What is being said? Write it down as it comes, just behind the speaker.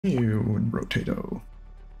Ew, and rotato.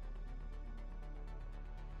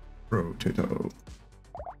 Rotato.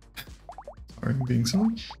 Sorry, I'm being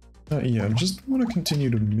silly. Yeah, I just want to continue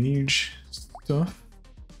to mage stuff.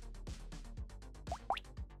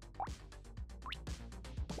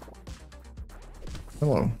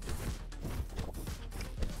 Hello.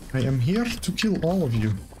 I am here to kill all of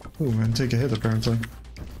you. Ooh, and take a hit apparently.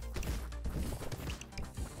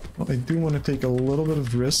 Well, I do want to take a little bit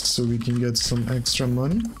of risk so we can get some extra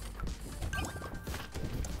money.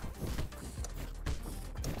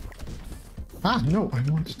 Ah, no, I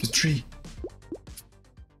wanted the tree.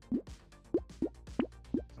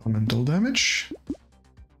 Elemental damage.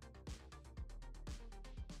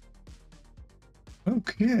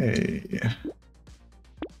 Okay.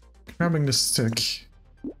 Grabbing the stick.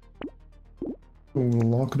 We'll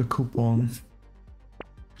lock the coupon.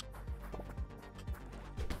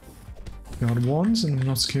 Got wands and I'm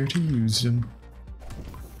not scared to use them.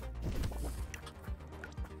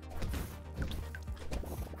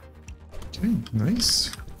 Okay, nice.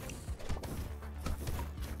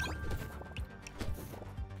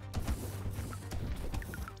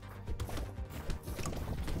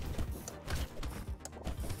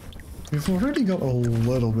 We've already got a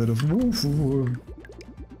little bit of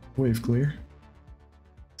wave clear.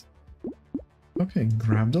 Okay,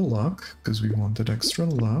 grab the luck, because we wanted extra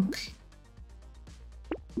luck.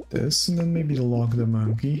 This, and then maybe lock the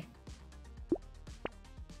monkey.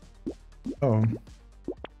 Oh.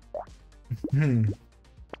 Don't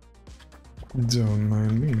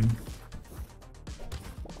mind me.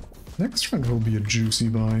 Next round will be a juicy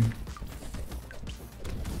buy.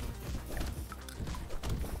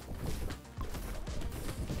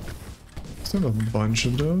 Still have a bunch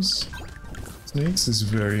of those. Snakes is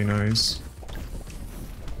very nice.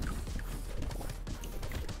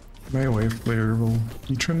 My wave player will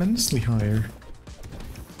be tremendously higher.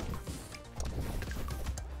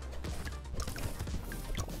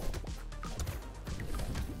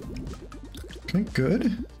 Okay,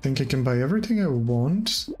 good. Think I can buy everything I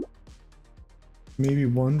want. Maybe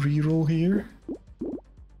one reroll here.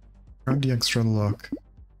 Grab the extra luck.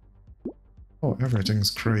 Oh,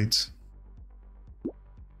 everything's great.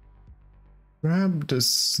 Grab the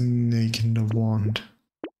snake and the wand.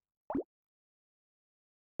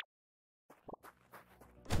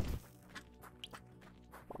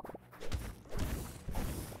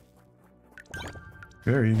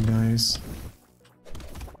 Very nice.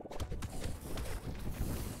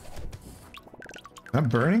 That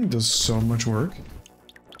burning does so much work.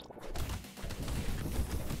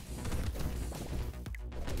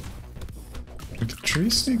 Like, tree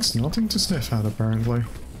snakes, nothing to sniff at apparently.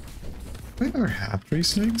 I never had tree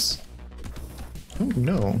snakes. Oh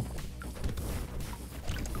no.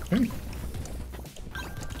 Okay.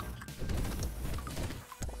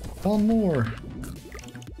 One more.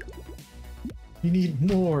 We need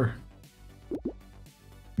more.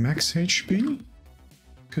 Max HP?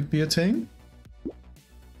 Could be a thing.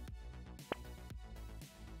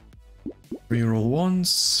 Reroll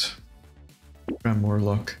once. Grab more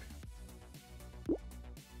luck.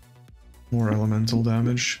 More elemental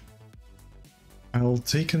damage. I'll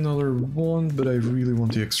take another one, but I really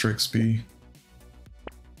want the extra XP.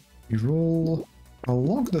 Reroll. I'll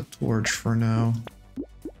lock the torch for now.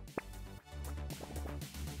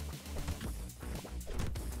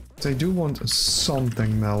 I do want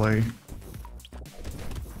something melee.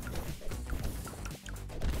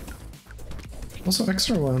 Also,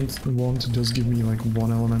 extra wand does give me like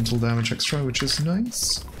 1 elemental damage extra, which is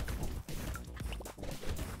nice.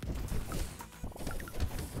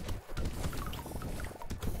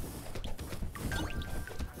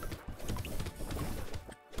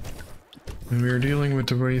 And we're dealing with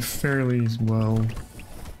the wave fairly well.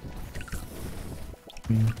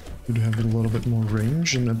 Could have a little bit more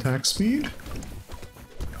range and attack speed.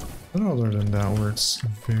 But other than that, works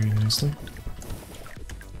very nicely.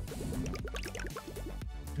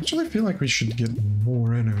 Actually, I feel like we should get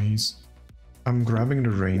more enemies. I'm grabbing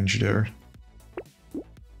the range there.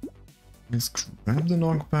 Let's grab the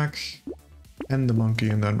knockback and the monkey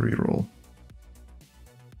and then reroll.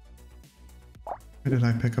 Why did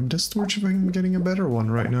I pick up this torch if I'm getting a better one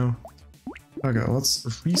right now? Okay, let's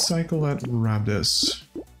recycle that, grab this.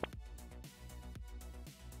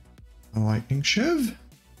 A lightning shiv.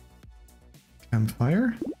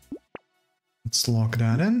 Campfire. Let's lock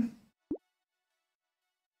that in.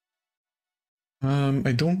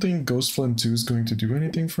 I don't think Ghost Flame 2 is going to do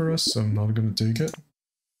anything for us, so I'm not going to take it.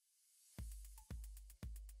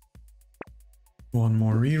 One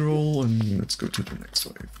more reroll and let's go to the next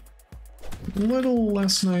wave. A little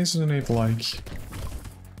less nice than I'd like.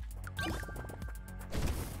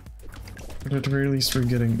 But at the very least we're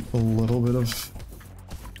getting a little bit of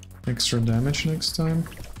extra damage next time.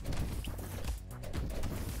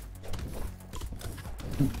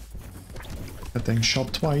 That thing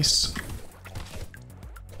shot twice.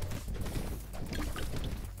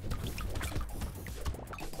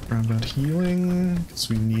 Grab that healing, because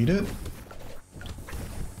we need it.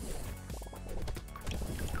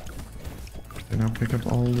 Okay, now pick up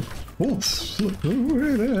all the... Oh! Stop.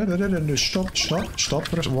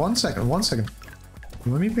 1 second, 1 second.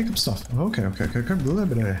 Let me pick up stuff. Okay. Blah,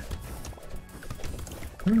 blah.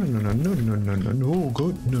 No,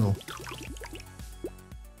 good, no.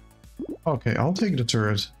 Okay, I'll take the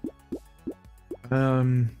turret. I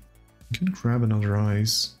can grab another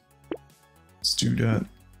ice. Let's do that.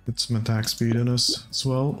 Get some attack speed in us as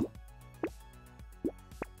well.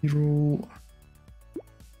 Reroll.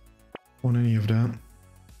 Want any of that.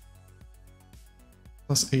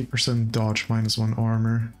 Plus 8% dodge, minus 1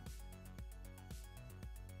 armor.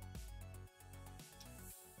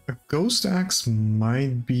 A ghost axe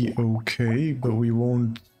might be okay, but we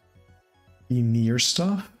won't be near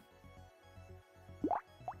stuff.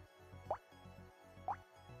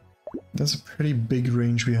 That's a pretty big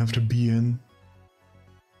range we have to be in.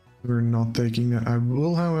 We're not taking that. I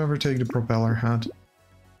will, however, take the propeller hat.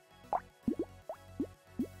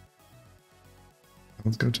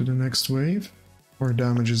 Let's go to the next wave. Our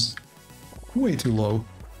damage is way too low.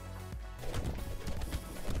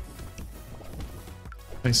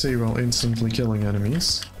 I say while instantly killing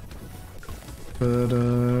enemies. But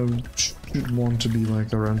should want to be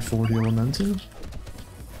like around 40 elemental.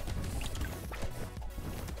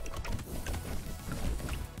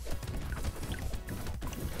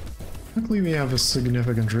 Luckily we have a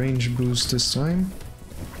significant range boost this time.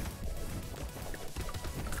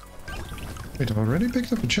 Wait, I've already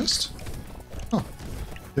picked up a chest? Oh,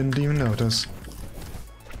 didn't even notice.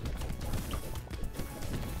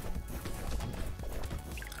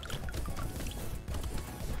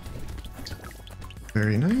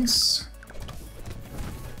 Very nice.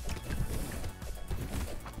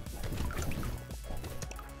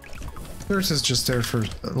 Thirst is just there for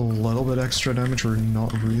a little bit extra damage. We're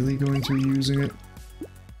not really going to be using it.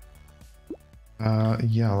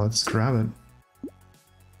 Yeah, let's grab it.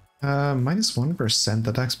 Minus 1%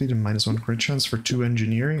 attack speed and minus 1 crit chance for 2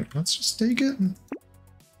 engineering. Let's just take it.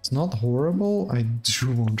 It's not horrible. I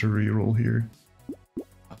do want to reroll here.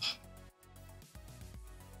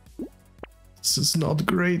 This is not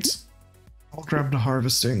great. I'll grab the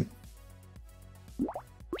harvesting.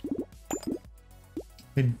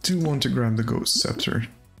 I do want to grab the ghost scepter.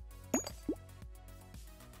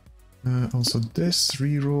 Also this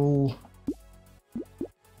reroll.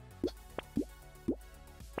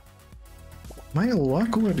 My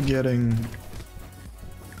luck with getting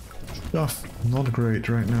stuff not great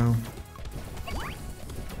right now.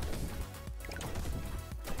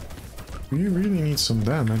 We really need some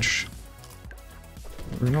damage.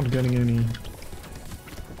 We're not getting any.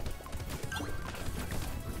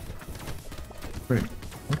 Wait,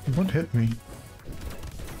 what hit me?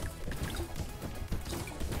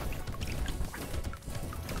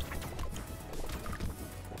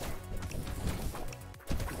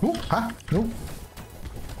 Oh, ah, no.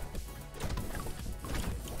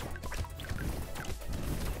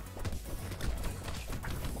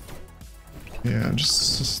 Yeah,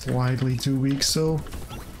 just slightly too weak, so.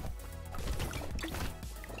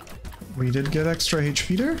 We did get extra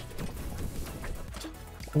HP there?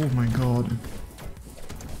 Oh my god.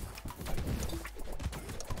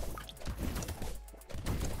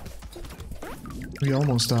 We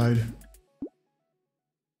almost died.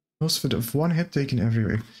 Most of it of 1 hit taken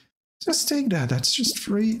everywhere. Just take that, that's just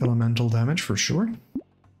free elemental damage for sure.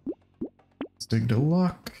 Let's take the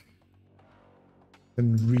luck.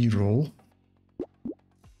 And reroll.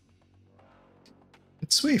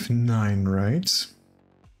 It's wave 9, right?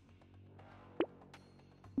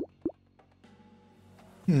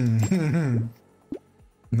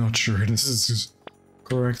 Not sure this is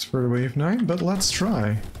correct for wave 9, but let's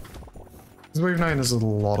try. Because wave 9 is a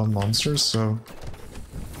lot of monsters, so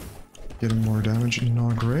getting more damage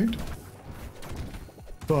not great.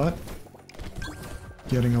 But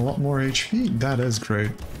getting a lot more HP, that is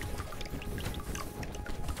great.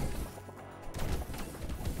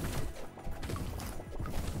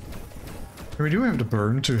 We do have the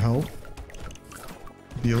burn to help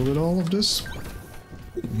deal with all of this.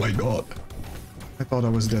 Oh my god. I thought I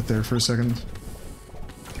was dead there for a second.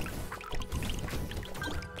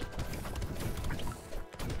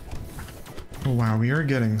 Oh wow, we are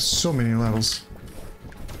getting so many levels.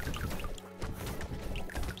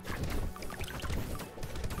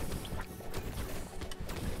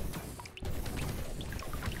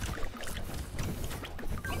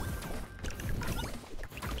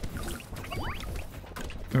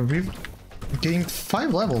 We've gained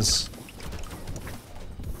 5 levels.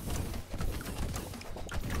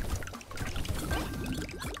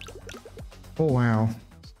 Oh wow.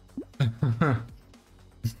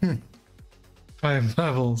 5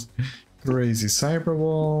 levels. Crazy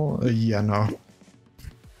cyberwall. Yeah, no.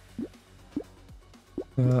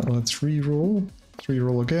 Let's re-roll. Let's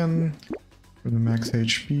re-roll again. For the max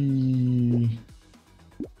HP.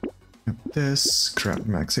 Grab this. Grab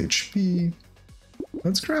max HP.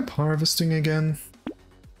 Let's grab harvesting again.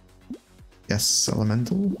 Yes,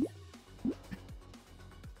 elemental.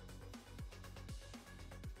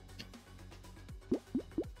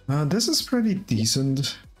 This is pretty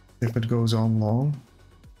decent if it goes on long.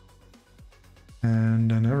 And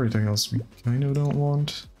then everything else we kind of don't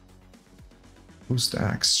want. Post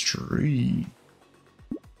axe tree.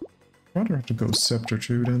 Rather have to go scepter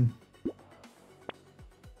too then.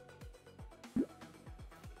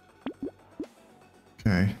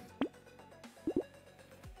 Okay.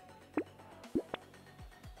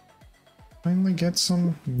 Finally get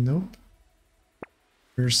some. Nope.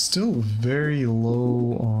 We're still very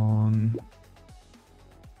low on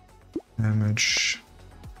damage.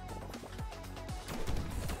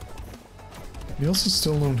 We also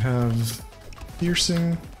still don't have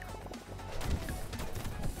piercing,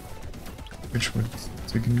 which would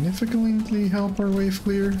significantly help our wave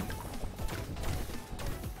clear.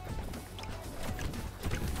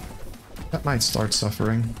 That might start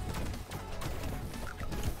suffering.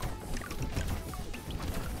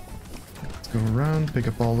 Let's go around, pick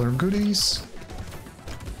up all our goodies.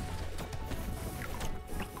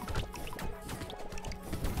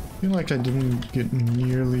 I feel like I didn't get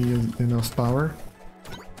nearly enough power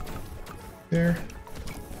there.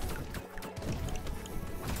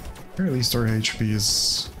 Or at least our HP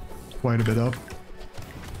is quite a bit up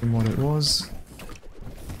from what it was.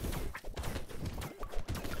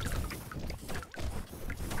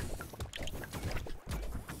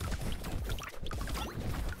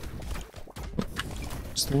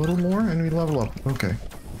 Just a little more and we level up. Okay. There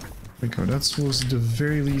we go. That was the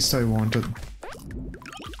very least I wanted.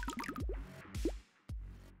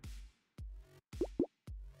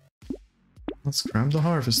 Let's grab the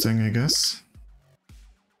harvesting, I guess.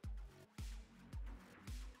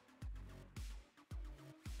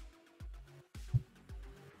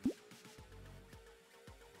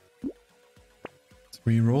 Let's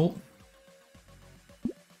reroll.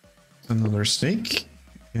 Another snake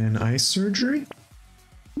and ice surgery.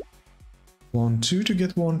 1, 2 to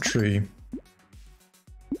get 1 tree.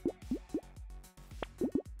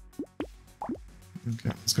 Okay,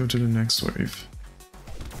 let's go to the next wave.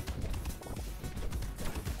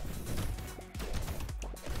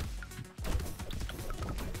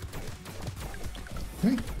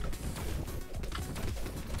 Okay.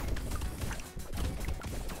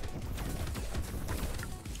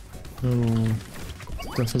 Oh,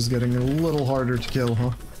 stuff is getting a little harder to kill,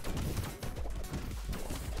 huh?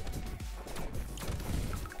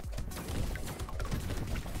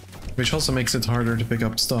 Which also makes it harder to pick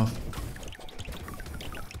up stuff.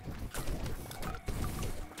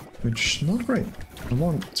 Which, not great. I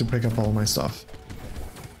want to pick up all my stuff.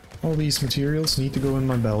 All these materials need to go in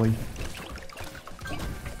my belly.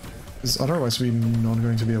 Because otherwise we're not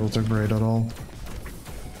going to be able to upgrade at all.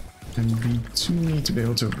 And we do need to be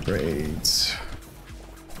able to upgrade.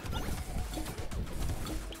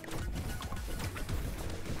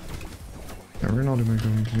 Yeah, we're not even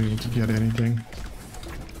going to be able to get anything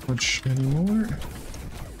much anymore.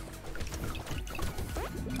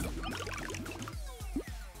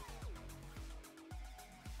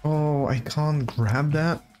 Oh, I can't grab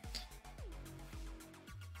that.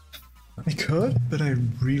 I could, but I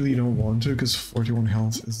really don't want to because 41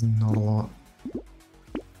 health is not a lot.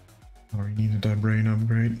 Oh, we needed that brain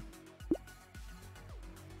upgrade.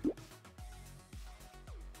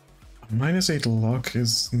 -8 luck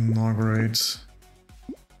is not great.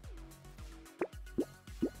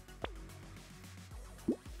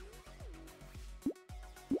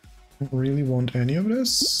 Don't really want any of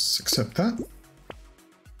this except that.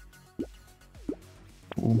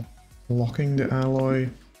 Ooh, locking the alloy.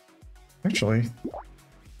 Actually,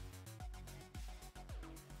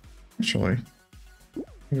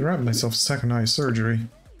 I grabbed myself second eye surgery.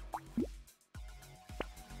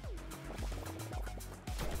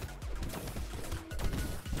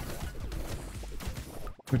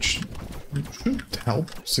 Which should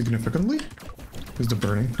help significantly, because the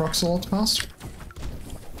burning proc's a lot faster.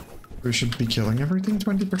 We should be killing everything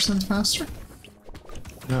 20% faster.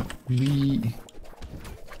 No, we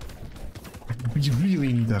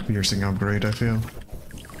really need that piercing upgrade, I feel.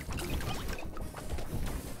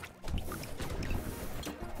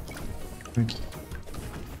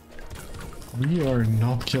 We are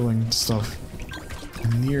not killing stuff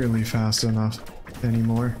nearly fast enough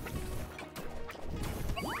anymore.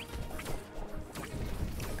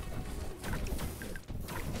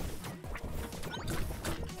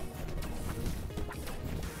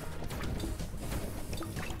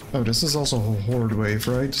 Oh, this is also a horde wave,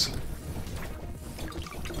 right?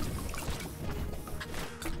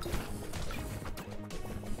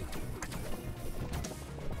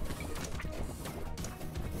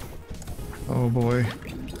 Oh boy.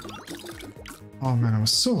 Oh man, I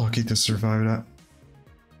was so lucky to survive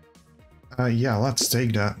that. Yeah, let's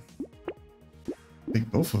take that.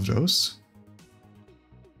 Take both of those.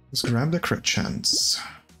 Let's grab the crit chance.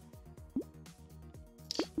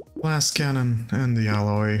 Blast cannon and the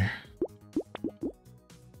alloy.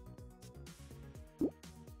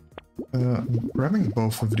 I'm grabbing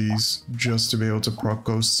both of these just to be able to proc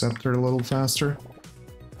Ghost Scepter a little faster.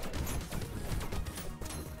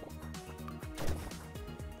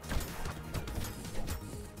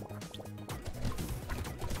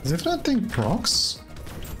 As if that thing procs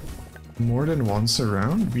more than once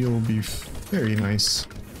around, will be very nice.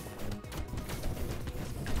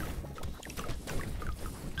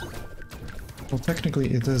 Well,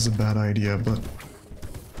 technically it is a bad idea, but...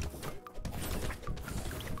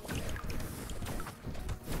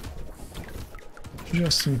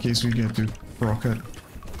 just in case we get to proc it.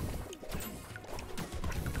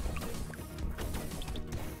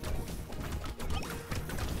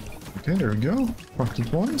 Okay, there we go. Proc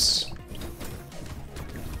it once.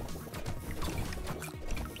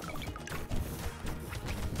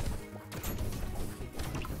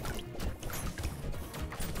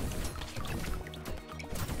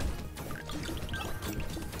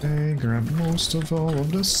 Okay, grab most of all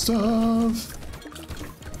of the stuff.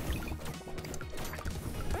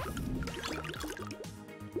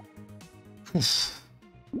 Oof.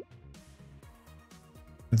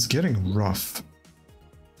 It's getting rough.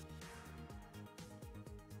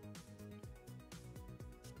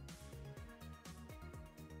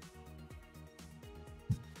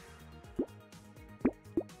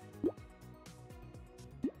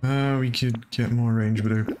 We could get more range,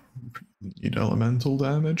 but I need elemental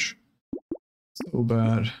damage. So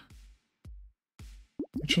bad.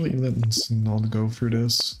 Actually, let's not go for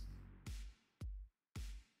this.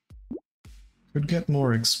 Could get more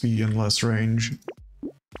XP and less range.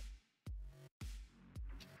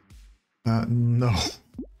 No.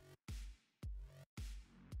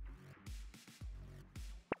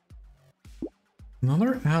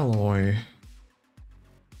 Another alloy.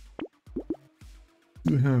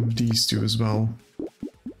 We have these two as well,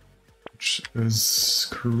 which is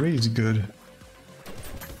crazy good.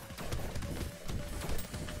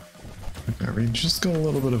 Okay, we just got a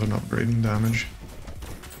little bit of an upgrade in damage.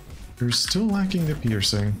 We're still lacking the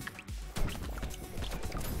piercing.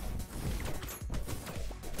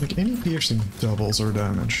 Like, any piercing doubles our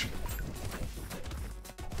damage.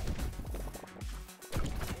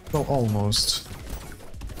 Well, almost.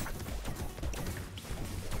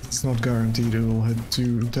 It's not guaranteed it will hit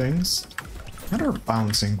 2 things. Or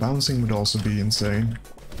bouncing. Bouncing would also be insane.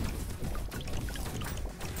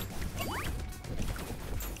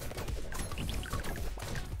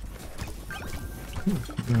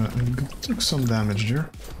 I took some damage there.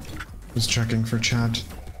 Just checking for chat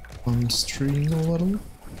on stream a little.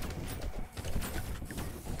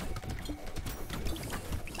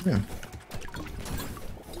 Yeah.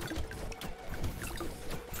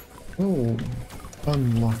 Oh,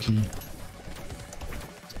 unlucky.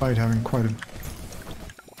 Despite having quite a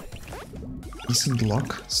decent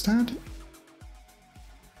luck stat.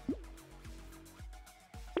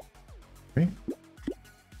 Okay.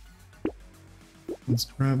 Let's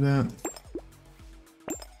grab that.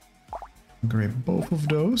 Grab both of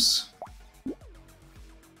those.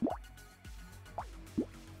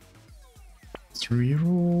 Let's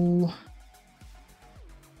reroll.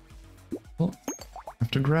 Oh,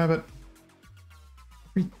 have to grab it.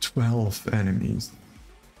 Every 12 enemies.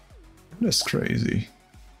 That's crazy.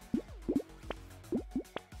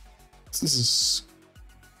 This is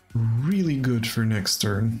really good for next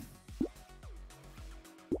turn.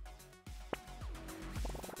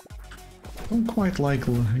 Don't quite like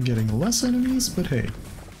getting less enemies, but hey.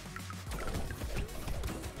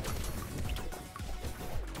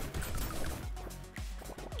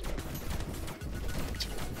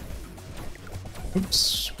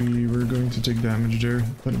 Oops, we were going to take damage there,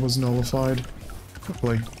 but it was nullified. Good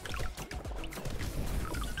play.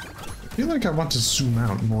 I feel like I want to zoom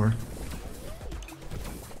out more.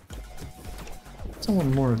 I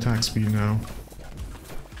want more attack speed now.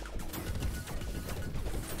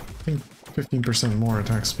 I think 15% more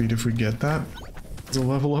attack speed if we get that. As a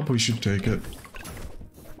level up, we should take it.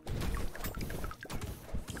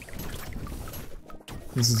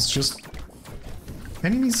 This is just...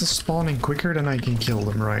 Enemies are spawning quicker than I can kill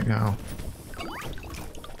them right now.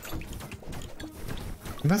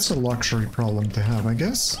 And that's a luxury problem to have, I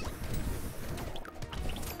guess.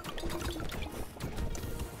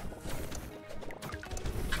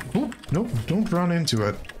 Oh, no, don't run into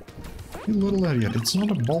it. You little idiot, it's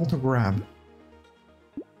not a ball to grab.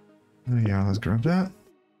 Yeah, let's grab that.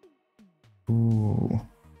 Ooh.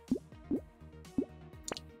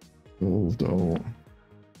 Although...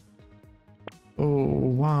 Oh,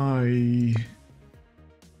 why?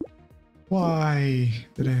 Why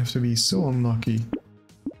did I have to be so unlucky?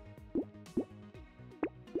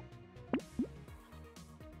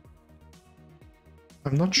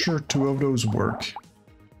 I'm not sure two of those work.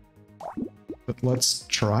 But let's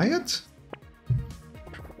try it?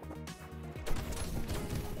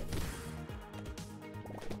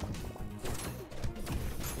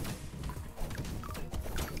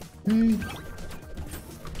 Okay.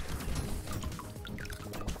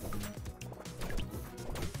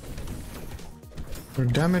 Our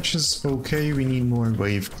damage is okay, we need more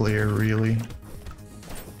wave clear, really.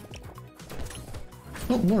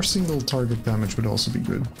 Well, more single target damage would also be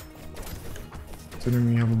good. Considering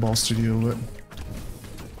we have a boss to deal with.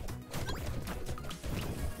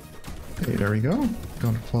 Okay, there we go.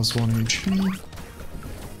 Got a +1 HP.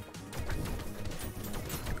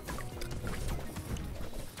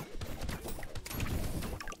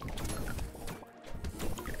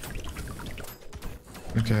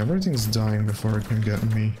 Okay, everything's dying before it can get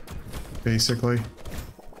me, basically.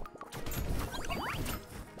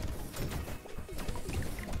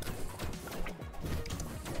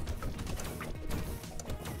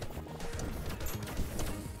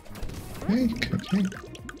 Okay, okay.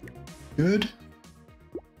 Good.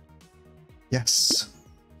 Yes.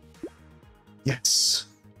 Yes.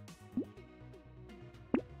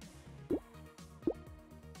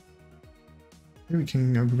 Maybe we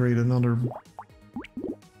can upgrade another...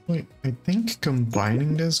 Wait, I think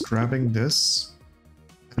combining this, grabbing this,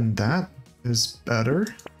 and that is better.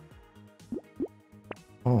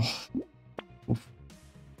 Oh. Oof.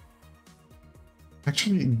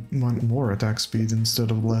 Actually want more attack speed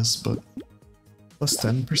instead of less, but plus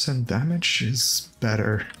 10% damage is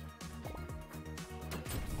better.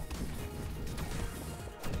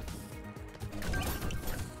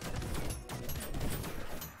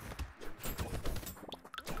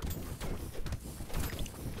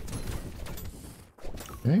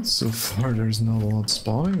 Okay, so far there's not a lot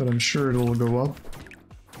spawning, but I'm sure it'll go up.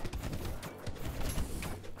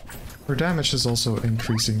 Her damage is also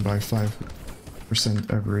increasing by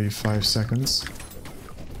 5% every 5 seconds.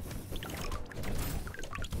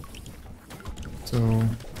 So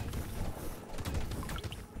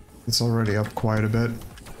it's already up quite a bit.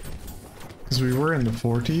 Because we were in the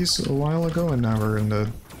 40s a while ago and now we're in the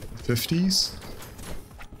 50s.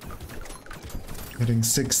 Hitting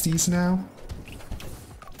 60s now.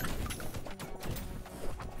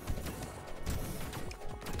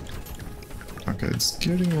 Okay, it's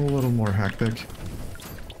getting a little more hectic.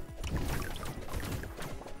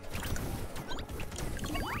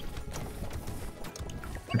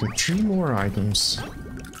 Okay, 3 more items.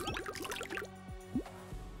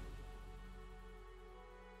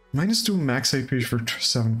 -2 max AP for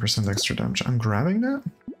 7% extra damage. I'm grabbing that.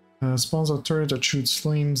 Spawns a turret that shoots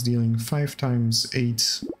flames, dealing 5 times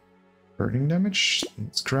 8 burning damage.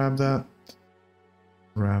 Let's grab that.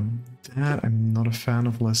 Grab that. I'm not a fan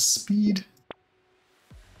of less speed.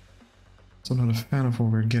 So not a fan of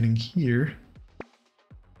what we're getting here.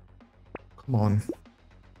 Come on.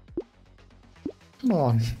 Come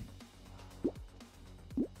on.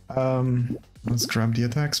 Let's grab the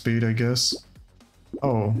attack speed, I guess.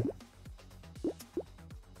 Oh.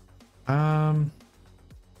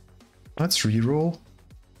 Let's reroll.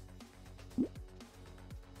 Do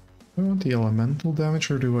I want the elemental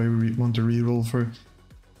damage or do I want to reroll for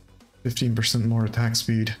 15% more attack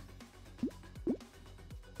speed?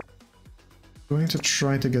 Going to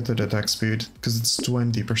try to get that attack speed, because it's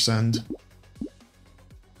 20%.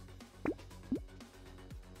 I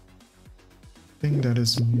think that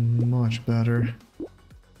is much better.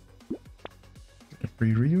 Get a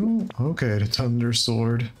free reroll? Okay, the Thunder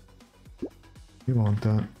Sword. We want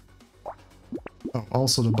that. Oh,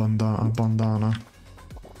 also the bandana.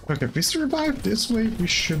 Okay, if we survive this wave, we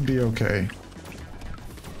should be okay.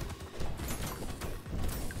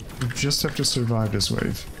 We just have to survive this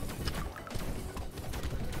wave.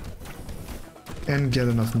 And get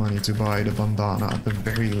enough money to buy the bandana at the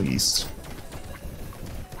very least.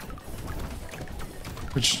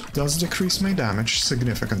 which does decrease my damage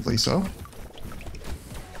significantly so.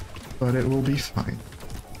 But it will be fine.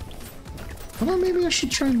 Although maybe I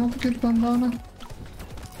should try not to get bandana.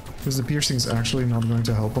 Because the piercing is actually not going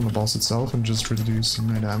to help on the boss itself and just reduce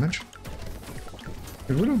my damage.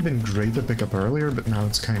 It would have been great to pick up earlier, but now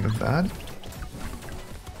it's kind of bad.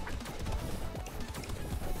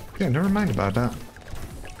 Yeah, never mind about that.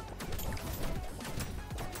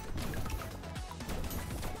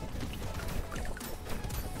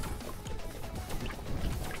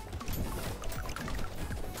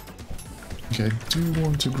 Okay, I do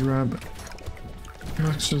want to grab as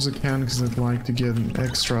much as I can because I'd like to get an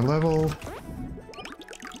extra level.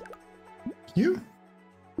 You?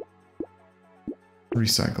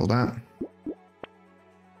 Recycle that.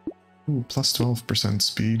 Ooh, plus 12%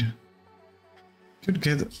 speed. Could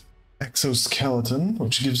get exoskeleton,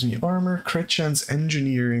 which gives me armor, crit chance,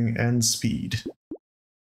 engineering, and speed.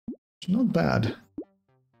 Not bad.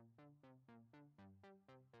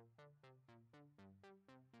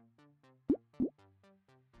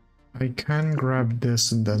 I can grab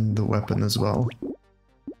this and then the weapon as well.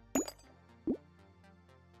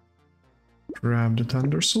 Grab the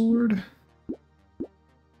Thunder Sword.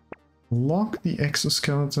 Lock the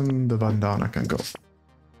exoskeleton, the bandana can go.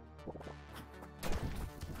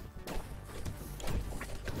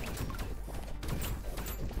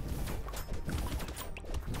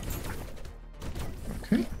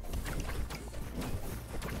 Okay.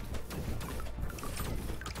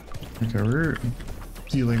 Okay, we're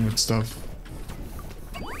dealing with stuff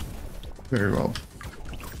very well.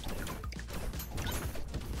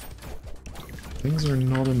 Things are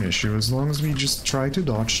not an issue. As long as we just try to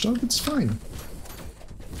dodge stuff, it's fine.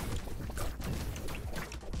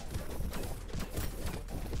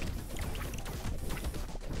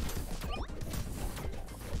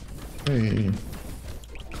 Hey.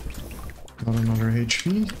 Got another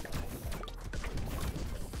HP.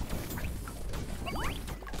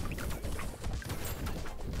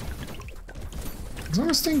 As long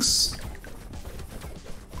as things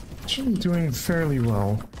actually doing fairly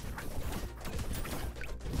well.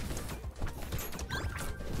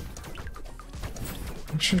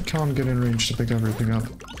 Actually can't get in range to pick everything up.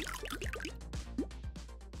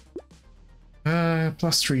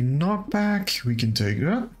 Plus 3 knockback, we can take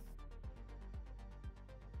that.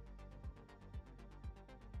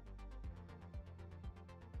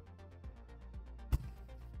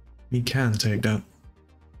 We can take that.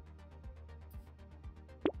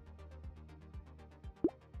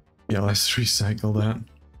 Yeah, let's recycle that.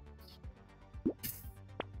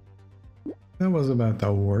 That was about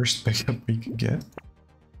the worst pickup we could get.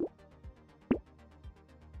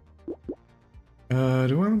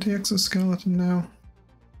 Do I want the exoskeleton now?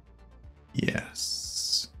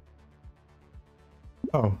 Yes.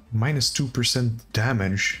 Oh, minus 2%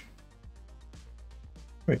 damage.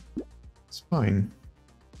 Wait, it's fine.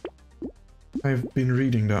 I've been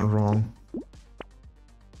reading that wrong.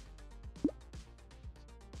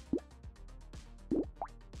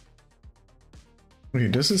 Okay,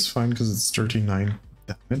 this is fine because it's 39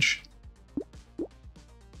 damage.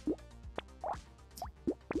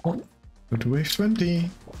 Oh, go to wave 20.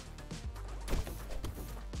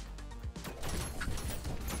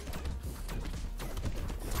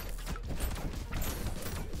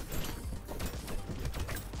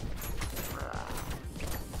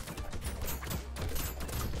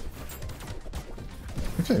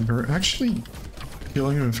 Okay, we're actually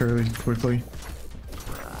killing him fairly quickly.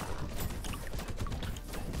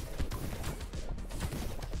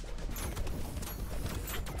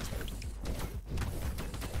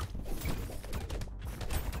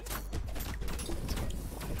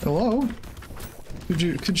 Hello?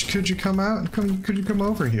 Could you come out? Could you come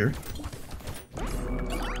over here?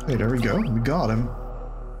 Hey, there we go. We got him.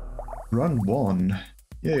 Run 1.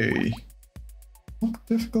 Yay. Oh,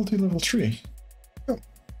 difficulty level 3. Oh.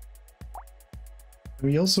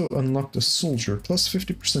 We also unlocked a soldier. Plus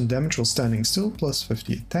 50% damage while standing still, plus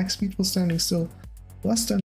 50 attack speed while standing still, plus 10